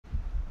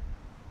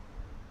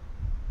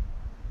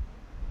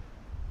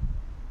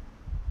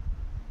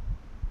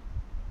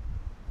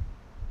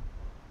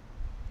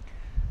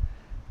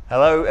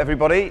Hello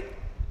everybody,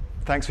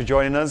 thanks for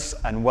joining us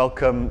and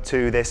welcome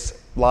to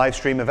this live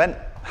stream event.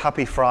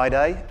 Happy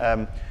Friday.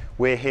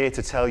 We're here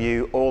to tell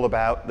you all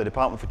about the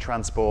Department for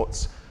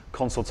Transport's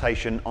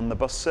consultation on the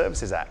Bus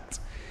Services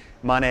Act.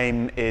 My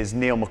name is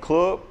Neil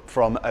McClure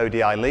from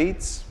ODI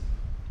Leeds.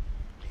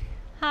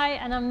 Hi,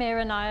 and I'm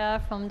Mira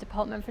Nair from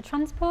Department for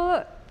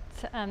Transport.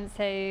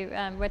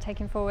 We're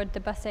taking forward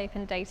the Bus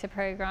Open Data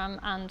Programme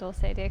and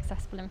also the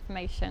Accessible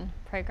Information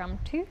Programme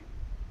too.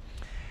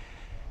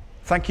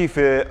 Thank you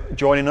for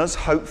joining us.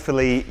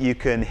 Hopefully you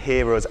can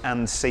hear us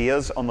and see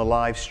us on the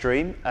live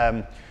stream.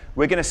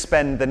 We're going to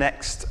spend the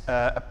next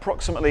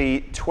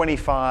approximately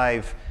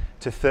 25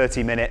 to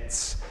 30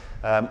 minutes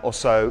or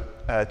so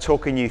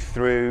talking you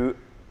through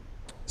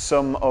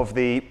some of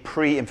the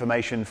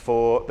pre-information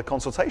for the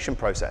consultation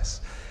process.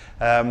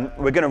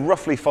 We're going to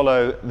roughly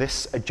follow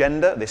this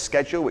agenda, this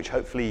schedule, which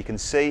hopefully you can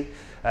see.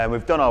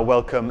 We've done our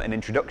welcome and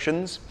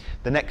introductions.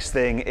 The next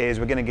thing is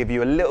we're going to give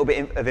you a little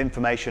bit of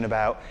information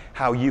about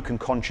how you can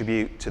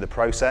contribute to the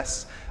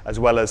process, as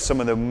well as some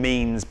of the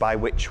means by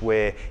which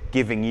we're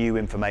giving you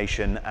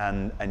information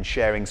and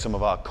sharing some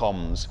of our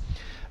comms.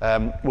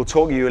 We'll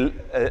talk you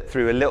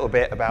through a little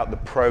bit about the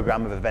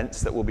programme of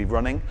events that we'll be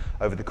running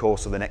over the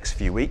course of the next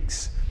few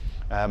weeks.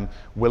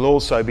 We'll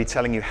also be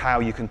telling you how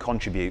you can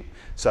contribute.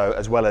 So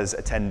as well as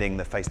attending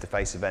the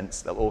face-to-face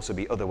events, there'll also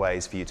be other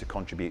ways for you to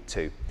contribute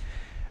too.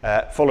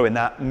 Following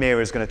that,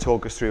 Mira is going to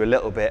talk us through a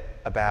little bit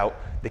about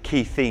the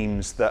key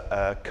themes that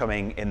are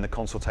coming in the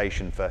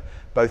consultation for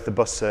both the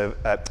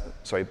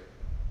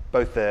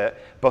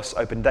bus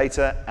open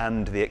data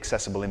and the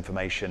accessible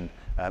information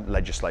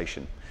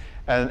legislation,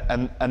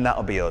 and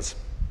that'll be us.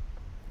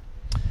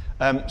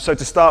 So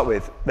to start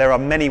with, there are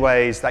many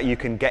ways that you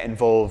can get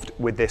involved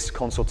with this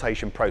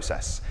consultation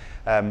process.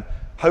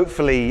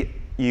 Hopefully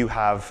you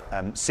have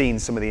seen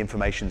some of the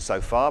information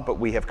so far, but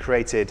we have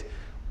created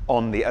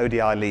on the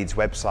ODI Leeds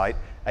website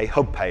a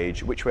hub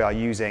page which we are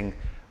using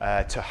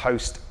to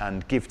host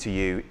and give to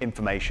you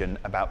information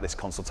about this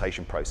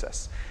consultation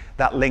process.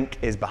 That link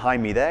is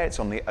behind me there. It's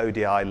on the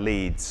ODI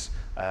Leeds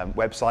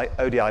website,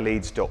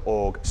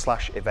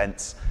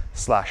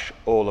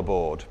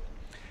 odileeds.org/events/allaboard.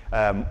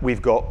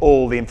 We've got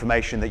all the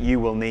information that you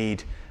will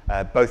need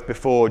both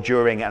before,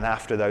 during and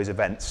after those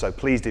events. So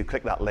please do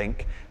click that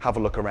link, have a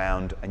look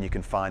around, and you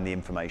can find the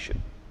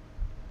information.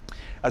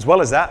 As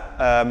well as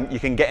that, you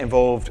can get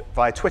involved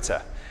via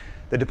Twitter.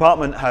 The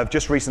department have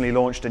just recently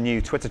launched a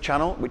new Twitter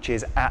channel, which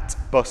is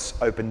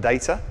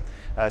 @BusOpenData.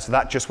 So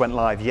that just went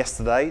live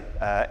yesterday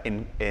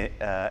in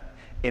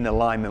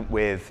alignment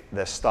with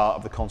the start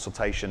of the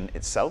consultation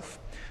itself.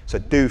 So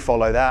do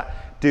follow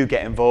that, do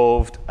get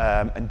involved,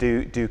 and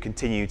do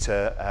continue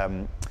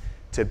to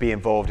be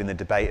involved in the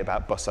debate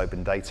about bus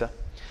open data.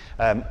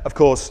 Of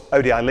course,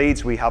 ODI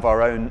Leeds, we have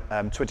our own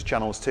Twitter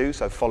channels too,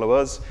 so follow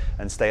us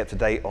and stay up to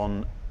date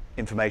on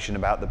information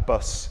about the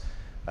Bus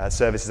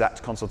Services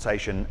Act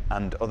consultation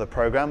and other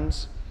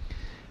programs.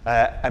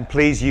 And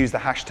please use the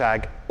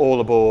hashtag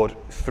 #AllAboard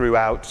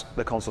throughout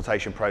the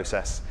consultation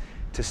process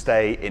to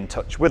stay in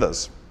touch with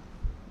us.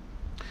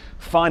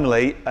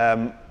 Finally,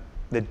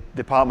 the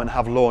department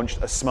have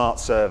launched a smart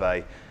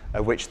survey,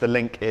 which the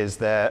link is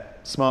there,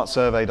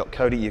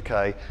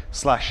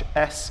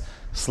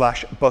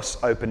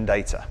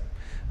 smartsurvey.co.uk/s/busopendata.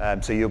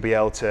 So you'll be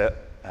able to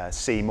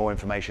see more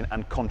information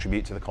and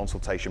contribute to the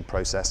consultation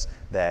process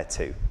there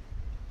too.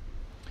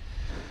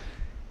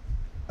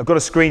 I've got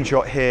a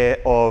screenshot here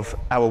of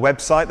our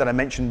website that I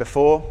mentioned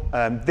before.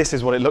 This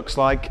is what it looks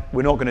like.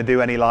 We're not going to do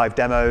any live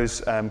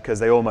demos because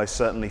they almost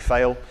certainly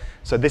fail.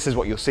 So this is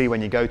what you'll see when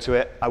you go to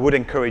it. I would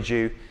encourage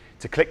you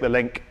to click the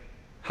link,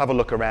 have a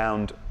look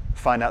around,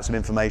 find out some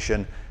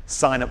information,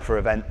 sign up for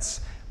events,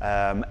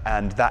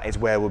 and that is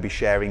where we'll be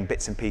sharing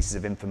bits and pieces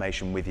of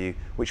information with you,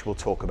 which we'll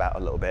talk about a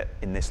little bit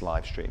in this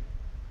live stream.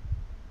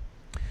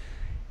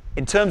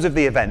 In terms of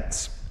the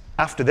events,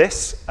 after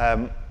this,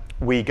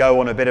 we go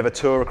on a bit of a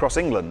tour across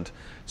England.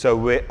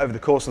 So over the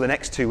course of the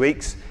next 2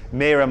 weeks,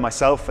 Mira,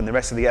 myself, and the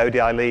rest of the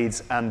ODI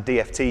Leeds and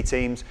DFT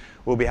teams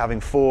will be having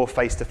 4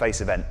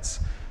 face-to-face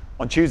events.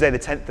 On Tuesday, the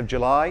 10th of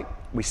July,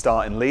 we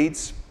start in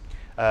Leeds.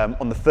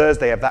 On the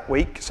Thursday of that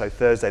week, so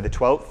Thursday the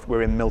 12th,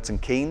 we're in Milton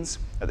Keynes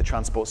at the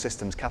Transport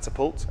Systems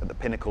Catapult at the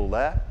Pinnacle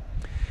there.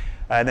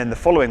 And then the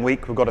following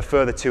week, we've got a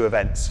further 2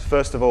 events.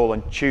 First of all,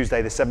 on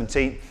Tuesday the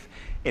 17th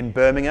in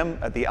Birmingham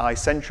at the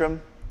iCentrum.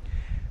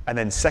 And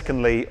then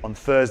secondly, on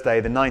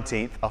Thursday the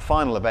 19th, our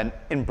final event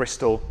in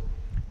Bristol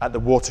at the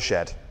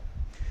Watershed.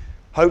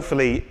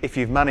 Hopefully, if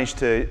you've managed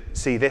to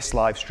see this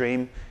live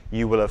stream,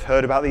 you will have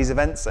heard about these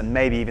events and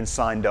maybe even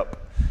signed up.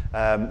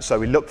 So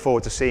we look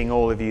forward to seeing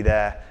all of you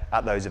there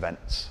at those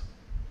events.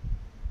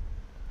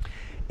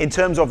 In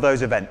terms of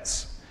those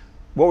events,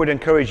 what we'd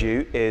encourage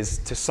you is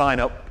to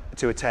sign up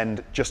to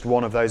attend just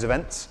one of those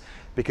events,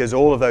 because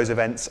all of those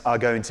events are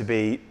going to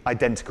be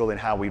identical in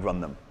how we run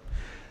them.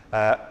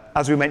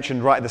 As we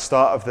mentioned right at the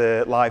start of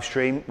the live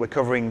stream, we're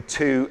covering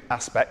 2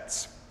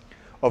 aspects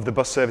of the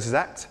Bus Services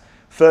Act.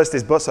 First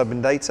is bus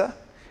open data,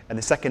 and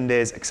the second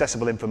is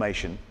accessible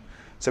information.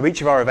 So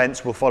each of our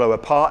events will follow a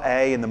Part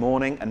A in the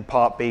morning and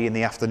Part B in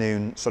the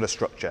afternoon sort of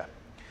structure.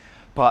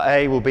 Part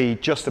A will be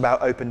just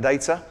about open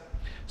data.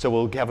 So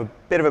we'll have a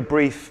bit of a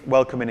brief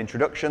welcome and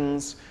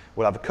introductions.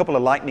 We'll have a couple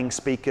of lightning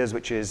speakers,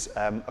 which is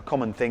a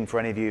common thing for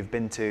any of you who've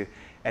been to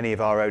any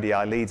of our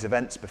ODI Leeds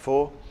events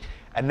before.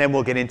 And then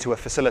we'll get into a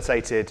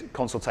facilitated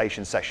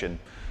consultation session.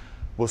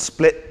 We'll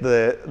split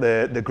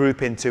the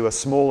group into a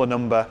smaller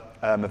number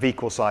of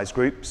equal-sized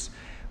groups,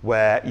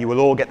 where you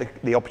will all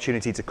get the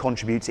opportunity to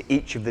contribute to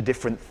each of the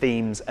different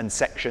themes and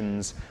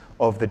sections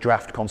of the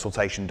draft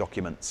consultation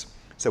documents.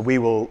 So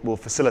we'll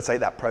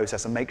facilitate that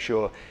process and make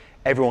sure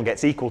everyone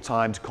gets equal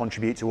time to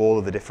contribute to all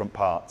of the different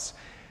parts.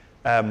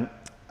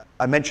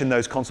 I mentioned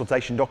those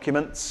consultation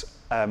documents.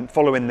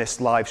 Following this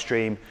live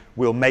stream,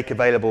 we'll make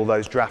available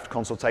those draft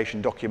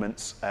consultation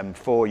documents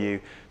for you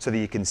so that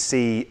you can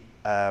see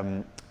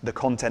the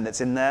content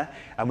that's in there.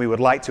 And we would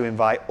like to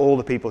invite all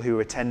the people who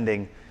are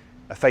attending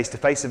a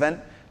face-to-face event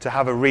to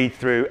have a read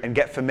through and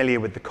get familiar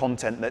with the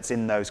content that's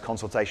in those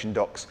consultation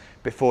docs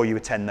before you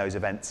attend those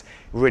events. It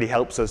really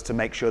helps us to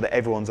make sure that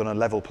everyone's on a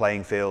level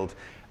playing field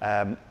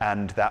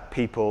and that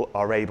people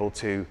are able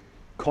to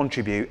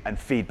contribute and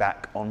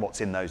feedback on what's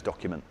in those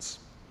documents.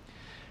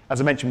 As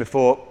I mentioned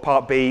before,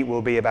 Part B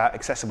will be about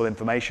accessible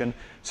information,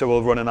 so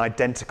we'll run an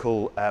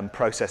identical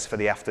process for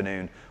the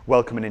afternoon.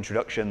 Welcome and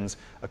introductions,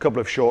 a couple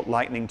of short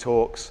lightning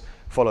talks,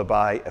 followed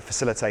by a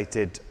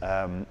facilitated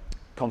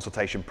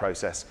consultation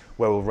process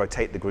where we'll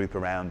rotate the group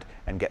around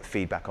and get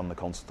feedback on the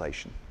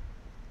consultation.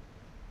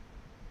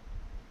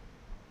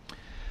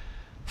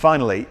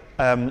 Finally,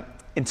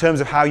 in terms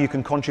of how you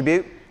can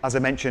contribute, as I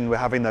mentioned, we're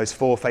having those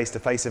 4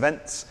 face-to-face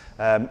events.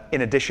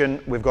 In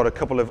addition, we've got a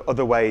couple of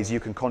other ways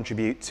you can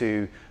contribute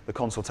to the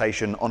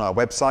consultation on our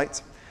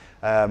website.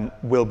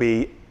 We'll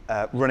be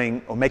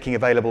running or making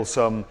available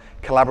some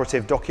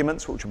collaborative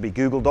documents, which will be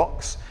Google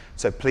Docs.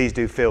 So please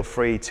do feel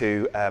free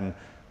to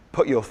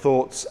put your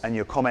thoughts and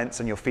your comments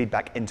and your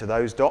feedback into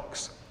those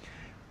docs.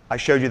 I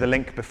showed you the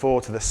link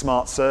before to the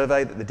smart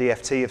survey that the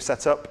DFT have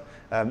set up.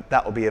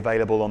 That will be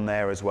available on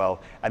there as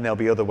well. And there'll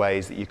be other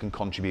ways that you can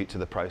contribute to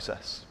the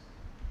process.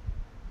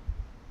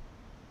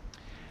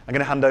 I'm going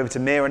to hand over to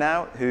Mira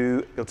now,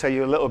 who will tell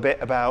you a little bit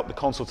about the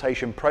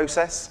consultation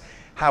process,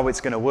 how it's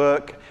going to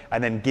work,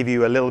 and then give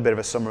you a little bit of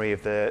a summary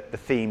of the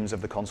themes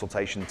of the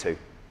consultation too.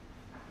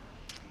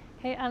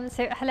 Okay,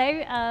 so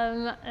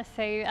hello.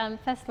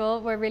 First of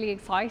all, we're really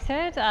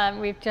excited.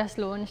 We've just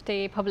launched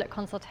a public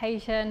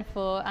consultation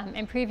for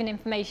improving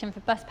information for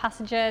bus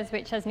passengers,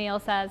 which, as Neil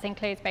says,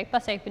 includes both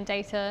bus open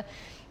data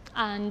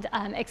and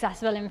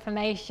accessible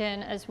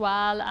information as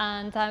well.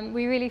 And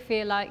we really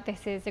feel like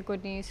this is a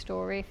good news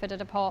story for the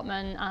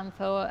department and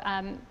for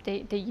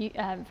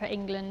for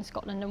England,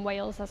 Scotland and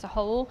Wales as a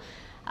whole.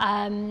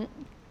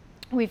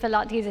 We feel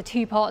like these are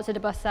 2 parts of the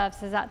Bus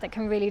Services Act that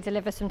can really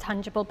deliver some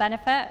tangible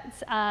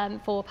benefits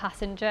for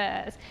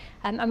passengers.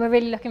 And we're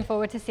really looking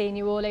forward to seeing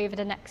you all over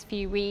the next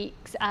few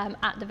weeks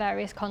at the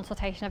various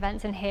consultation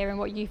events and hearing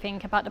what you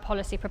think about the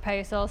policy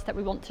proposals that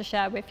we want to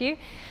share with you.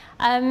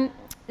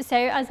 So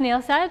as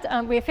Neil said,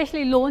 we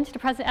officially launched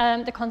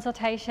the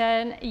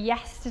consultation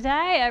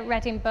yesterday at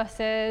Reading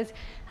Buses,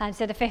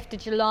 so the 5th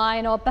of July,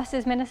 and our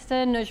Buses Minister,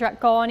 Nusrat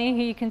Ghani,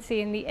 who you can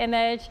see in the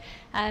image,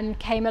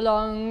 came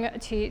along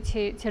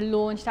to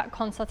launch that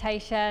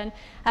consultation.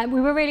 We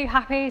were really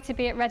happy to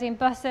be at Reading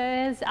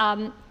Buses.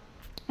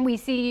 We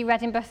see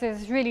Reading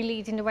Buses really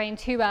leading the way in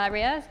 2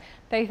 areas,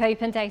 both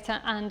open data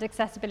and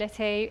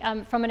accessibility.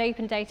 From an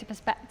open data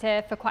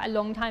perspective, for quite a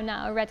long time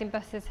now, Reading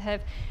Buses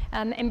have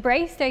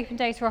embraced open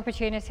data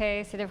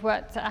opportunities. So they've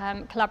worked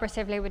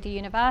collaboratively with the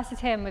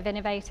university and with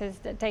innovators,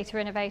 data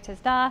innovators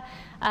there.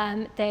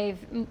 They've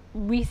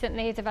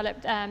recently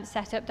developed,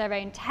 set up their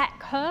own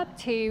tech hub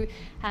to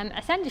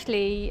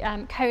essentially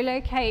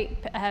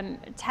co-locate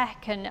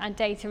tech and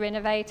data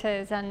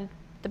innovators and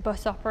the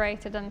bus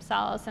operator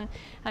themselves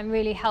and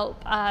really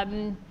help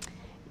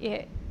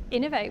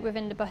innovate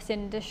within the bus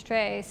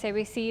industry. So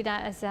we see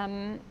that as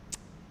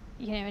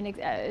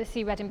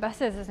see Reading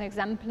Buses as an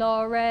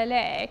exemplar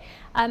really,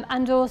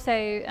 and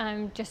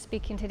also just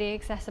speaking to the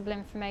accessible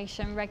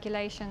information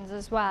regulations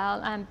as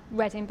well.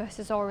 Reading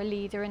Buses are a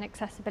leader in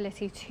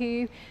accessibility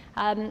too.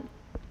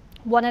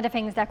 One of the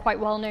things they're quite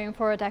well known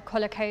for are their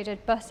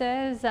colour-coded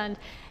buses, and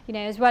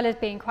as well as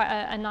being quite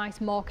a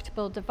nice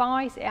marketable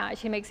device, it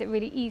actually makes it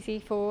really easy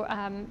for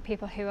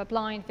people who are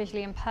blind,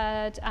 visually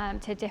impaired,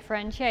 to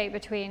differentiate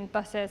between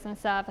buses and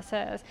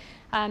services.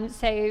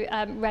 So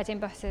Reading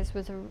Buses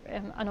was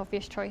an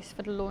obvious choice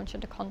for the launch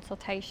of the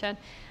consultation.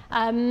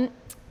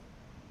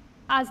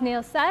 As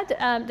Neil said,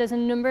 there's a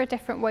number of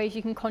different ways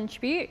you can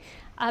contribute.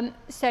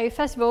 So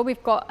first of all,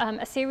 we've got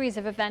a series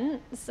of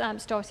events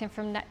starting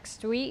from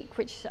next week,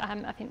 which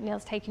I think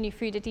Neil's taken you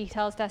through the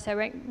details there, so I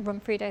won't run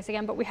through those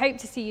again, but we hope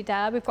to see you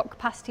there. We've got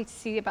capacity to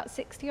see about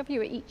 60 of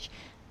you at each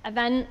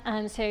event,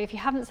 so if you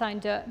haven't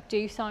signed up,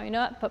 do sign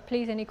up, but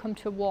please only come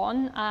to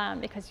one,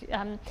 because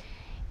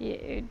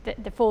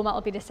the format will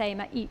be the same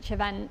at each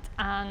event,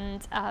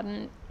 and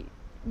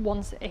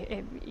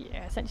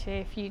essentially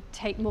if you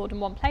take more than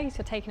one place,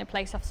 you're taking a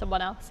place off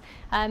someone else.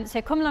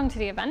 So come along to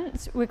the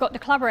events. We've got the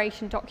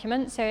collaboration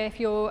document, so if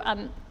you're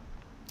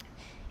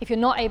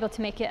not able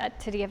to make it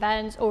to the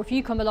events, or if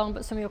you come along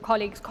but some of your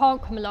colleagues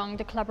can't come along,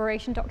 the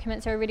collaboration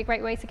documents are a really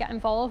great way to get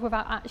involved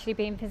without actually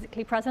being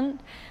physically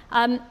present.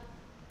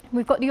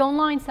 We've got the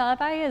online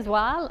survey as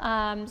well,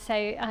 and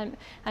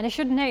I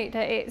should note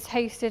that it's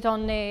hosted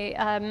on the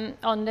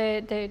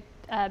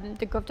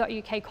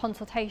gov.uk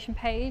consultation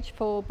page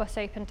for bus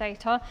open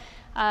data.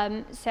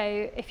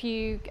 So if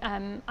you,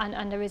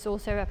 and there is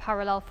also a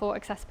parallel for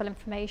accessible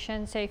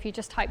information. So if you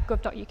just type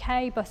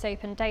gov.uk bus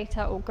open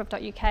data or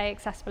gov.uk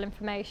accessible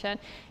information,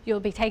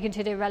 you'll be taken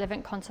to the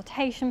relevant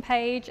consultation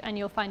page and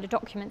you'll find the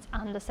documents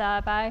and the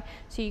survey.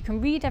 So you can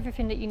read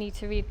everything that you need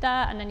to read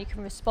there, and then you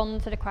can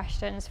respond to the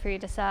questions through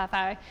the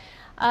survey.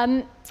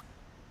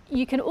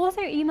 You can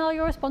also email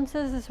your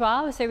responses as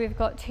well. So we've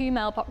got 2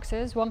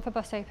 mailboxes, one for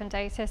bus open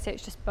data, so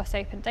it's just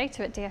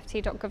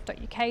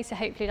busopendata@dft.gov.uk, so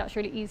hopefully that's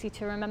really easy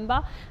to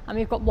remember. And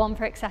we've got one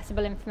for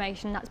accessible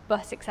information, that's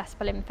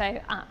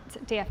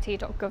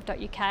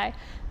busaccessibleinfo@dft.gov.uk.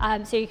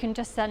 So you can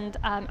just send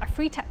a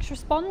free text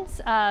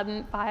response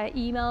via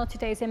email to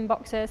those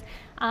inboxes.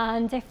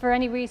 And if for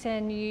any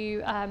reason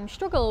you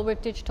struggle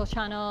with digital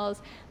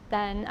channels,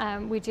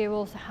 then we do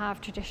also have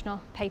traditional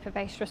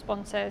paper-based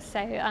responses. So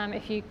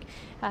if you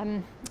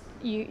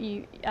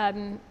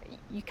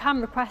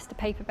can request a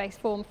paper-based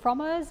form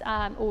from us,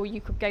 or you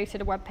could go to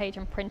the webpage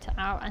and print it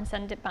out and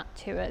send it back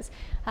to us.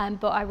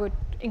 But I would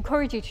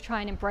encourage you to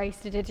try and embrace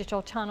the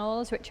digital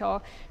channels, which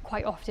are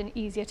quite often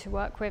easier to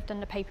work with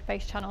than the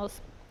paper-based channels.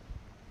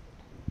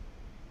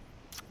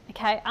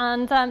 Okay,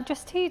 and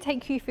just to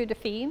take you through the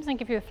themes and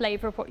give you a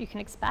flavour of what you can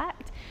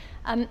expect.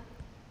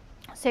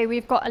 So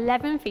we've got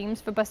 11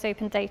 themes for bus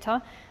open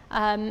data.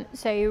 The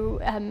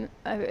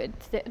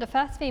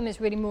first theme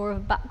is really more of a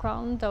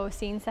background or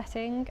scene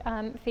setting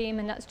theme,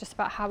 and that's just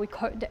about how we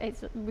call it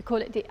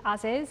the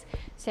as is,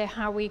 so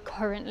how we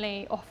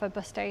currently offer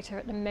bus data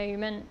at the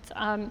moment.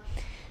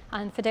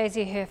 And for those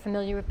of you who are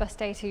familiar with bus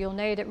data, you'll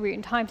know that route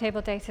and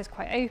timetable data is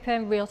quite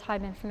open,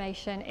 real-time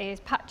information is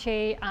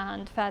patchy,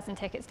 and fares and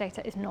tickets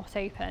data is not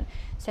open.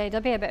 So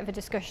there'll be a bit of a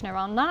discussion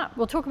around that.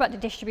 We'll talk about the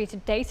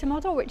distributed data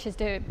model, which is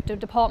the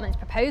department's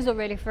proposal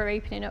really for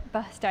opening up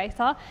bus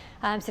data.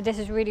 So this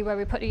is really where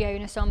we put the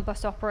onus on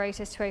bus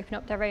operators to open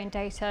up their own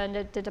data, and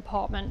the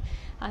department,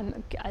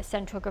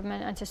 central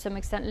government and to some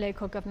extent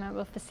local government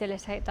will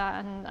facilitate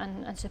that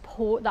and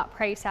support that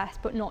process,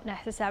 but not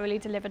necessarily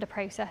deliver the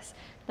process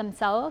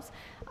themselves.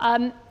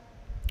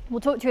 We'll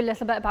talk to you a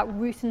little bit about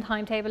route and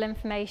timetable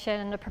information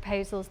and the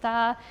proposals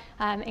there,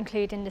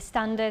 including the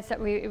standards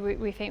that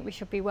we think we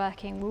should be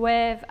working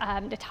with,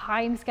 the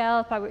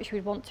timescales by which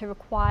we want to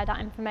require that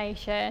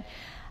information,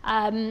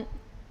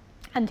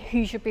 and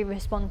who should be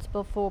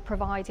responsible for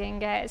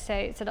providing it.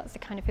 So that's the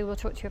kind of thing we'll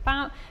talk to you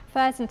about.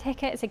 Fares and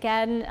tickets,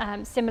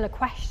 again, similar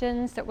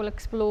questions that will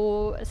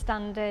explore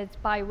standards,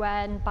 by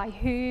when, by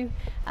who,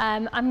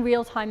 and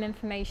real-time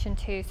information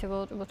too, so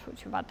we'll talk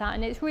to you about that.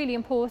 And it's really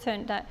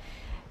important that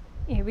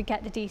we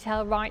get the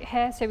detail right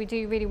here, so we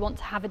do really want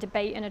to have a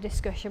debate and a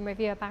discussion with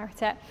you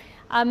about it.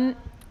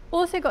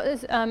 Also got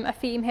this, a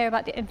theme here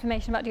about the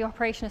information about the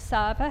operation of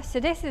service. So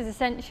this is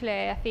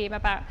essentially a theme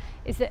about,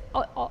 is there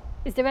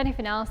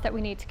anything else that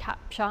we need to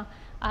capture?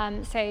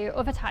 So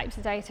other types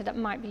of data that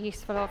might be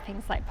useful are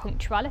things like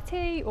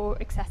punctuality or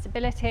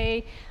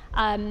accessibility.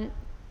 We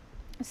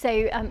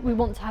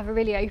want to have a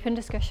really open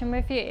discussion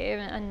with you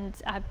and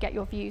get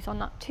your views on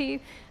that too.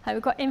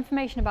 We've got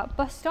information about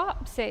bus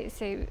stops, so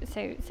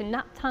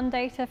NAPTAN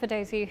data for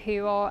those of you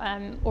who are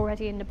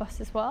already in the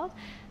buses world.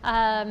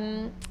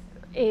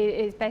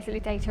 Is basically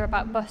data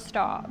about bus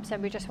stops,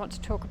 and we just want to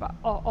talk about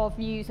our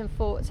views and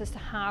thoughts as to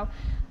how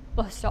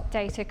bus stop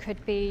data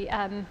could be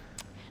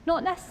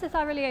not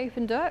necessarily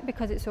opened up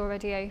because it's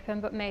already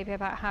open, but maybe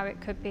about how it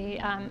could be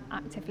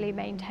actively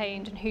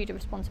maintained and who the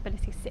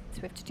responsibility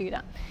sits with to do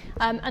that.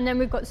 And then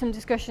we've got some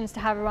discussions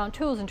to have around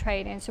tools and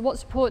training. So what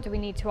support do we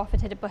need to offer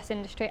to the bus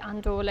industry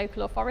and or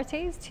local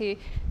authorities to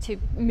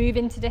move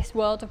into this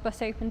world of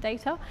bus open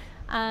data?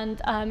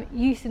 And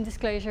use and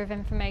disclosure of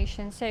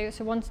information. So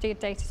once the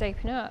data is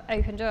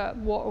opened up,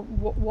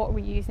 what are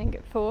we using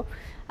it for?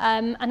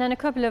 And then a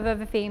couple of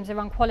other themes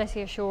around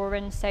quality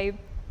assurance. So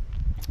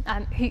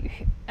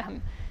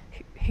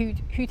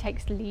who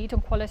takes the lead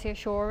on quality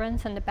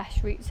assurance and the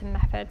best routes and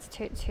methods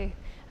to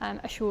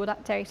assure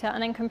that data,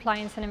 and then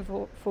compliance and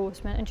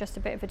enforcement, and just a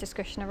bit of a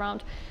discussion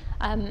around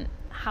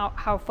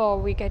how far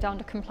we go down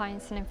the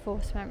compliance and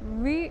enforcement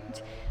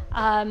route.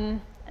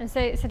 And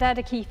so they're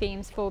the key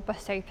themes for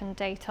bus open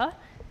data.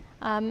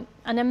 And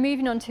then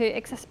moving on to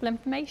accessible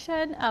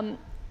information.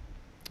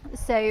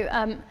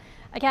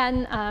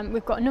 Again,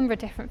 we've got a number of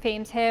different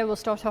themes here. We'll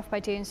start off by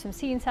doing some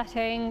scene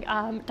setting.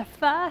 The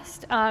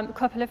first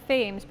couple of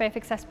themes, both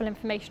accessible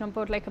information on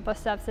board local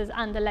bus services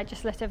and the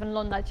legislative and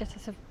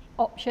non-legislative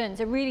options,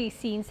 are really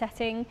scene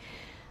setting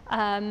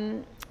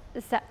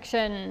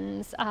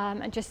sections,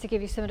 and just to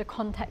give you some of the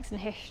context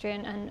and history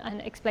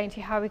and explain to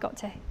you how we got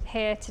to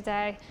here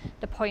today,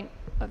 the point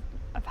of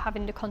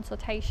having the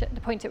consultation,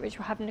 the point at which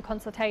we're having the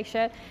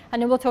consultation,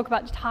 and then we'll talk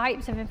about the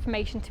types of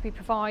information to be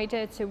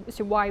provided, so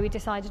why we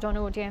decided on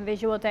audio and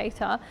visual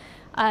data.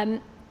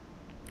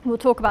 We'll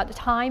talk about the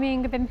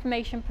timing of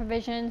information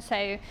provision,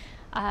 so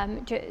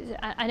and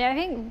I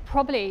think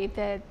probably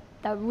the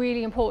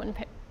really important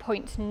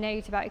point to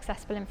note about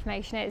accessible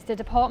information is the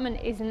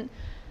department isn't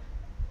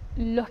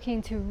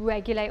looking to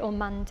regulate or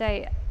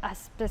mandate a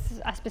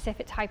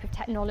specific type of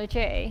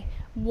technology.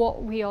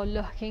 What we are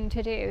looking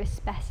to do is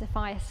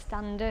specify a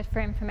standard for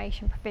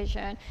information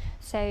provision.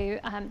 So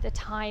the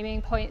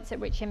timing points at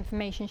which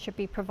information should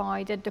be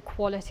provided, the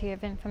quality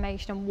of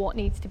information, and what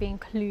needs to be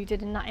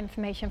included in that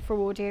information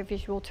for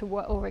audio-visual to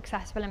work or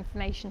accessible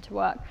information to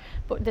work.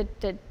 But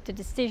the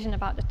decision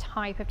about the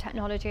type of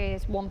technology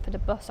is one for the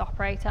bus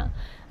operator.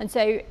 And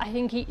so I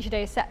think each of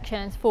those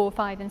sections, 4,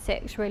 5 and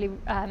 6, really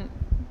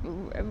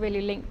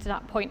link to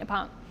that point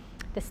about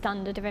the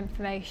standard of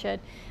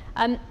information.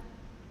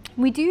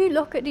 We do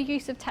look at the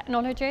use of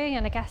technology,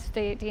 and I guess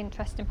the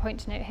interesting point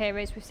to note here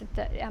is we said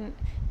that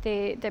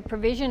the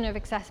provision of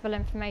accessible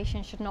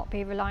information should not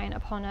be reliant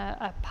upon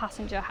a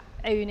passenger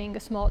owning a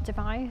smart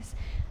device,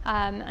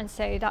 and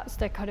so that's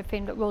the kind of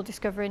thing that we'll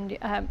discuss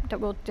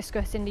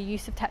in the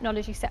use of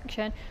technology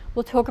section.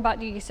 We'll talk about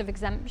the use of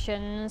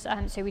exemptions,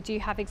 so we do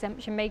have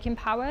exemption making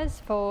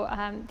powers for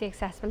the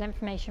accessible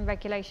information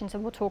regulations,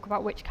 and we'll talk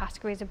about which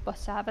categories of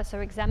bus service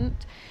are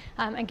exempt,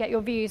 and get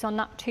your views on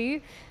that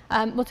too.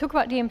 We'll talk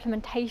about the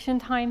implementation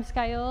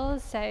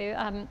timescales, so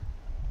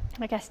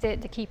I guess the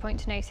key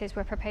point to note is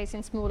we're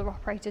proposing smaller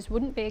operators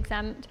wouldn't be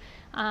exempt,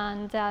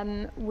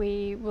 and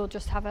we will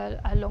just have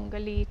a longer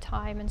lead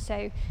time, and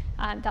so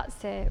that's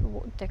the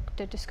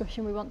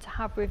discussion we want to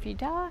have with you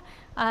there.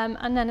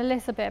 And then a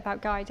little bit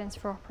about guidance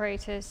for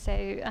operators, so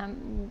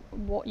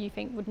what you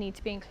think would need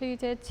to be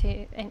included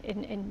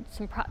in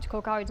some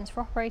practical guidance for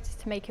operators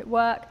to make it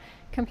work.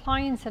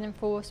 Compliance and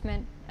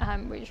enforcement,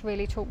 which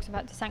really talks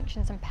about the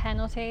sanctions and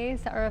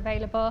penalties that are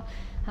available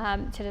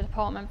to the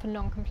department for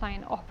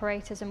non-compliant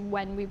operators and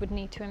when we would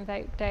need to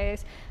invoke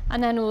those.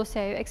 And then also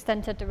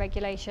extended the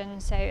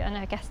regulations, so, and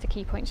I guess the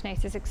key point to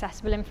note is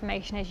accessible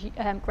information is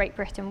Great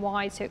Britain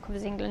wide, so it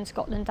covers England,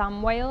 Scotland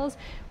and Wales,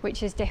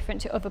 which is different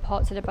to other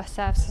parts of the Bus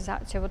Services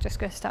Act, so we'll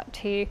discuss that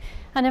too.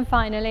 And then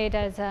finally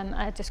there's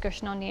a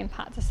discussion on the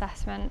impact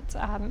assessment,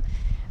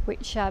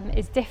 which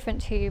is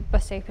different to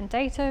bus open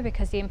data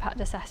because the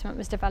impact assessment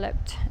was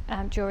developed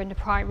during the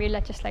primary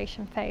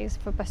legislation phase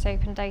for bus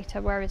open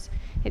data, whereas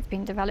it's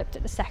been developed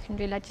at the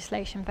secondary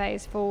legislation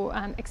phase for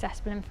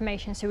accessible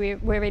information. So we're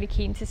really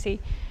keen to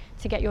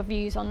get your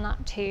views on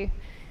that too.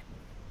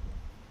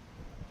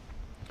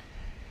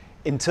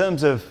 In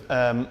terms of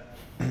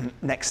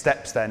next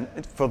steps then,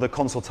 for the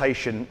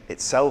consultation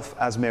itself,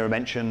 as Mira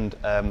mentioned,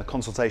 the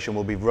consultation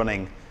will be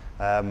running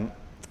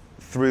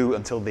through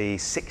until the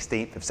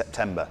 16th of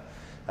September.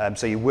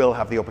 So you will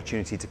have the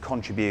opportunity to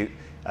contribute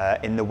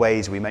in the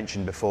ways we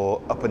mentioned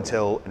before up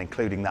until and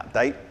including that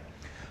date.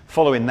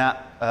 Following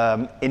that,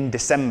 in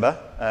December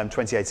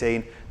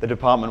 2018, the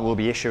department will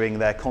be issuing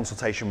their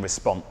consultation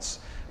response.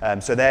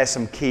 So there's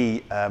some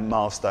key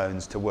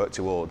milestones to work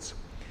towards.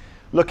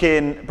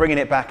 Bringing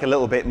it back a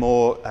little bit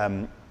more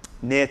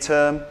near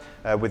term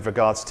with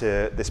regards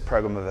to this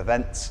programme of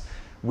events,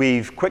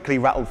 we've quickly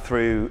rattled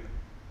through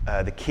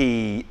the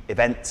key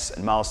events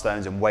and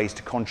milestones and ways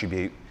to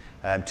contribute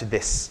to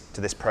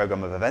this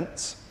programme of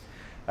events.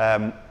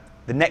 The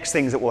next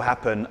things that will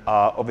happen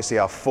are obviously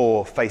our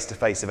 4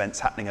 face-to-face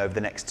events happening over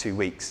the next 2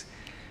 weeks.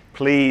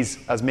 Please,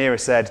 as Mira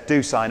said,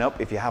 do sign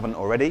up if you haven't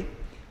already.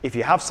 If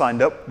you have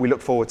signed up, we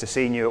look forward to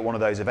seeing you at one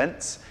of those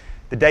events.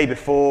 The day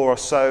before or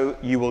so,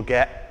 you will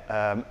get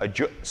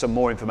some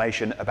more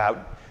information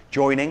about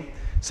joining.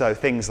 So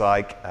things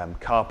like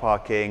car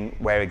parking,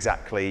 where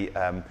exactly,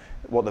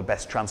 what the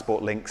best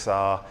transport links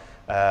are,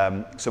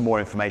 some more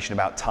information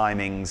about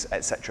timings,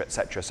 etc.,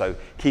 etc. So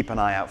keep an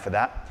eye out for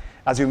that.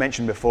 As we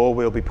mentioned before,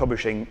 we'll be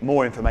publishing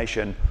more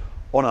information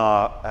on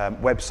our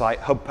website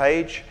hub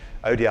page,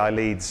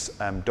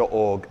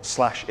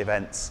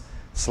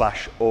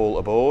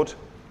 odileeds.org/events/allaboard.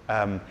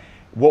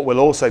 What we'll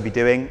also be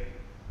doing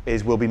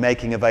is we'll be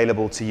making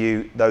available to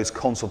you those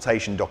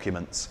consultation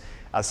documents.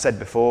 As said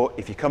before,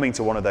 if you're coming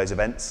to one of those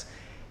events,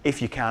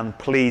 if you can,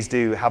 please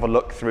do have a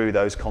look through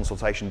those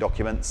consultation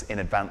documents in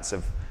advance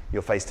of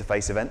your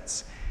face-to-face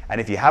events.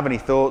 And if you have any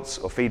thoughts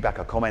or feedback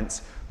or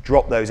comments,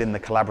 drop those in the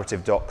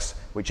collaborative docs,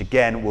 which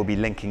again we'll be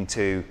linking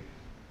to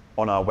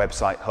on our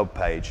website hub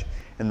page.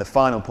 And the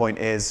final point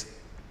is,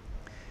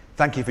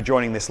 thank you for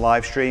joining this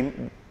live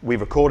stream. We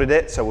recorded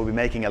it, so we'll be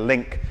making a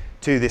link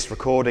to this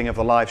recording of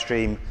the live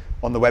stream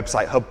on the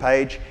website hub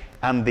page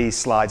and these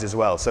slides as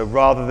well. So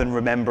rather than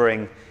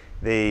remembering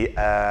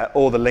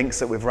all the links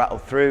that we've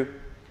rattled through,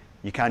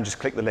 you can just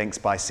click the links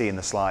by seeing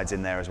the slides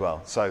in there as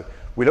well. So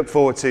we look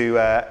forward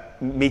to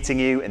meeting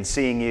you and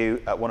seeing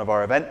you at one of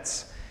our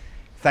events.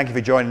 Thank you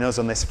for joining us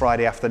on this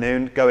Friday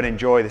afternoon. Go and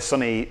enjoy the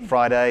sunny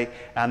Friday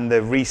and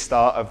the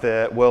restart of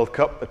the World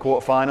Cup, the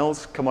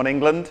quarterfinals. Come on,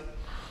 England.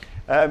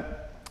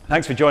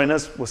 Thanks for joining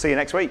us. We'll see you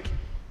next week.